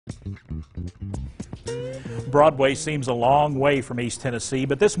Broadway seems a long way from East Tennessee,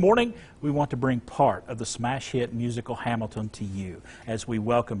 but this morning we want to bring part of the smash hit musical Hamilton to you as we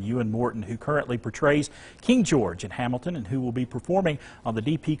welcome Euan Morton, who currently portrays King George in Hamilton and who will be performing on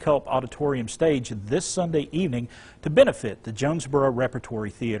the Culp Auditorium stage this Sunday evening to benefit the Jonesborough Repertory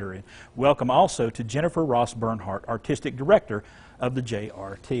Theatre. And welcome also to Jennifer Ross Bernhardt, Artistic Director of the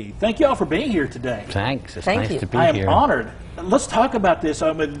JRT. Thank you all for being here today. Thanks. It's nice to be here. I am here. honored. Let's talk about this.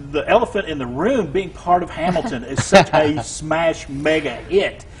 I mean, the elephant in the room, being part of Hamilton is such a smash mega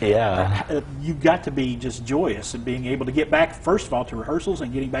hit. Yeah. You've got to be just joyous in being able to get back, first of all, to rehearsals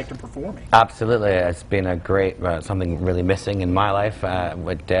and getting back to performing. Absolutely. It's been a great, something really missing in my life,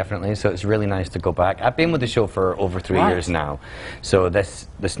 definitely. So it's really nice to go back. I've been with the show for over 3 years now. So this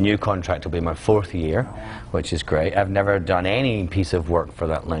new contract will be my 4th year, which is great. I've never done any piece of work for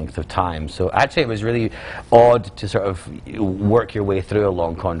that length of time. So actually it was really odd to sort of work your way through a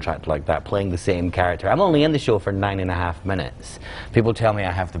long contract like that, playing the same character. I'm only in the show for 9.5 minutes. People tell me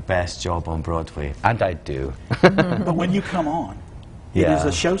I have the best job on Broadway, and I do. But when you come on, it is a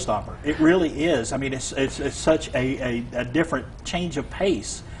showstopper. It really is. I mean, it's such a different change of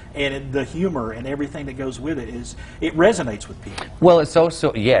pace. And the humor and everything that goes with it resonates with people. Well, it's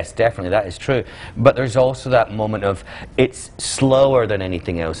also, yes, definitely, that is true. But there's also that moment of, it's slower than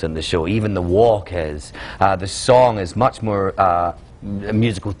anything else in the show. Even the walk is. The song is much more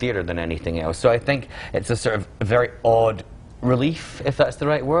musical theatre than anything else. So I think it's a sort of very odd relief, if that's the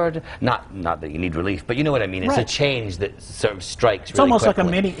right word. Not that you need relief, but you know what I mean. It's a change that sort of strikes. It's really almost quickly. like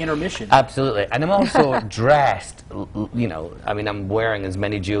a mini intermission. Absolutely, and I'm also dressed. You know, I mean, I'm wearing as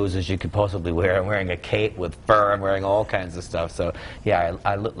many jewels as you could possibly wear. I'm wearing a cape with fur. I'm wearing all kinds of stuff. So yeah,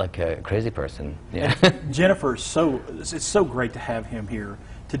 I look like a crazy person. Yeah. Jennifer, it's so great to have him here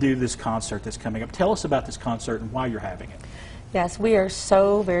to do this concert that's coming up. Tell us about this concert and why you're having it. Yes, we are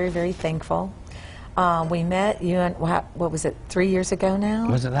so very, very thankful. We met Euan, what was it, 3 years ago now?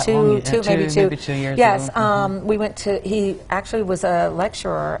 Was it that long? Maybe 2 years yes, ago? we went to, he actually was a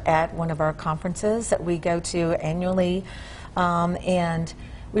lecturer at one of our conferences that we go to annually, and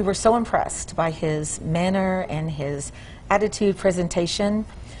we were so impressed by his manner and his attitude presentation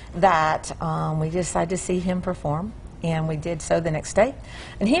that we decided to see him perform. And we did so the next day.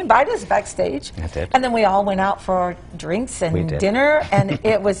 And he invited us backstage. I did. And then we all went out for drinks and dinner, and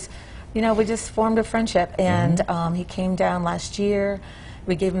it was, you know, we just formed a friendship. And he came down last year.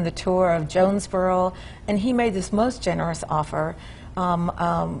 We gave him the tour of Jonesborough, and he made this most generous offer.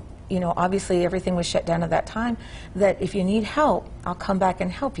 You know, obviously everything was shut down at that time, that if you need help, I'll come back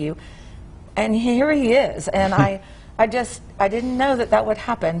and help you. And here he is. And I didn't know that that would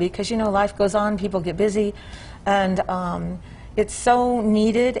happen, because, you know, life goes on, people get busy. And it's so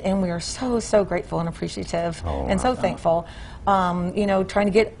needed, and we are so grateful and appreciative and so thankful. You know, trying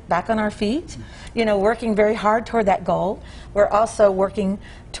to get back on our feet, you know, working very hard toward that goal. We're also working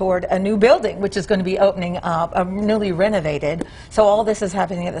toward a new building, which is going to be opening up, newly renovated. So all this is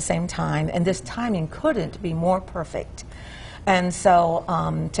happening at the same time, and this timing couldn't be more perfect. And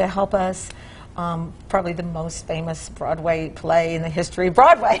so to help us, probably the most famous Broadway play in the history of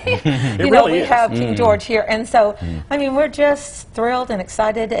Broadway. You know, we have King George here, and so I mean, we're just thrilled and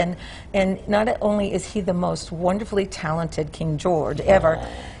excited. And not only is he the most wonderfully talented King George ever,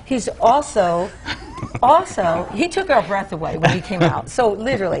 he's also he took our breath away when he came out. So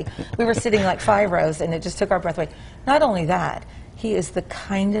literally, we were sitting like 5 rows, and it just took our breath away. Not only that, he is the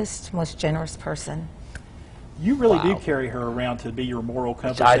kindest, most generous person. You really do carry her around to be your moral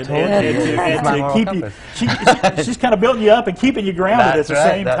compass. I told you. And to keep you. She's kind of building you up and keeping you grounded at the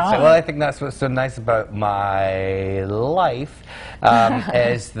same time. Well, I think that's what's so nice about my life,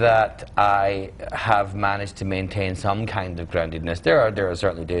 is that I have managed to maintain some kind of groundedness. There are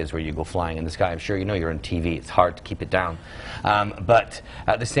certainly days where you go flying in the sky. I'm sure you know, you're on TV. It's hard to keep it down. But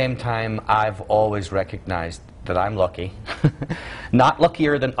at the same time, I've always recognized that I'm lucky, not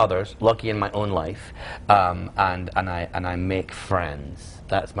luckier than others, lucky in my own life, and I make friends.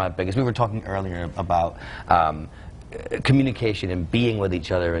 That's my biggest. We were talking earlier about communication and being with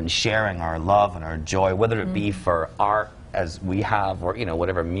each other and sharing our love and our joy, whether it be for art as we have, or, you know,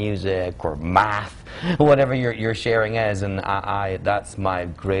 whatever, music or math, whatever your sharing is. And that's my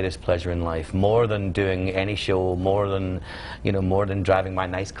greatest pleasure in life, more than doing any show, more than, you know, more than driving my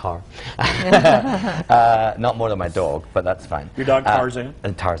nice car. Not more than my dog, but that's fine. Your dog Tarzan?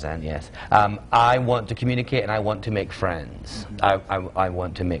 Tarzan, yes. I want to communicate, and I want to make friends. I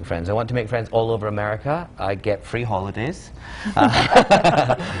want to make friends. I want to make friends all over America. I get free holidays.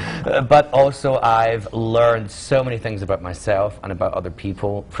 But also I've learned so many things about myself and about other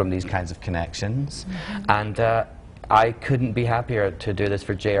people from these kinds of connections. And I couldn't be happier to do this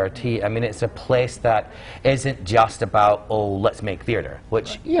for JRT. I mean, it's a place that isn't just about, oh, let's make theater,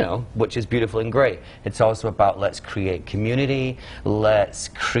 which, you know, which is beautiful and great. It's also about let's create community, let's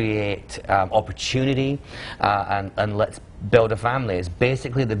create opportunity, and let's build a family. Is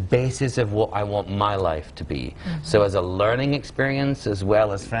basically the basis of what I want my life to be. So as a learning experience as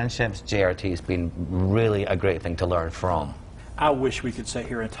well as friendships, JRT has been really a great thing to learn from. I wish we could sit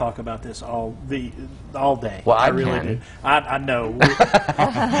here and talk about this all day. Well, I really can. do. I know.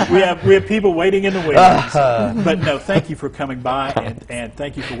 We have people waiting in the wings. But no, thank you for coming by, and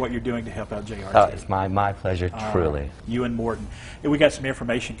thank you for what you're doing to help out JRT. It's my pleasure, truly. Euan Morton. We got some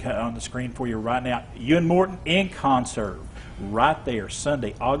information on the screen for you right now. Euan Morton in concert. Right there,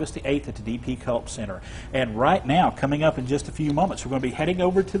 Sunday, August the 8th at the DP Culp Center. And right now, coming up in just a few moments, we're going to be heading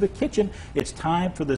over to the kitchen. It's time for the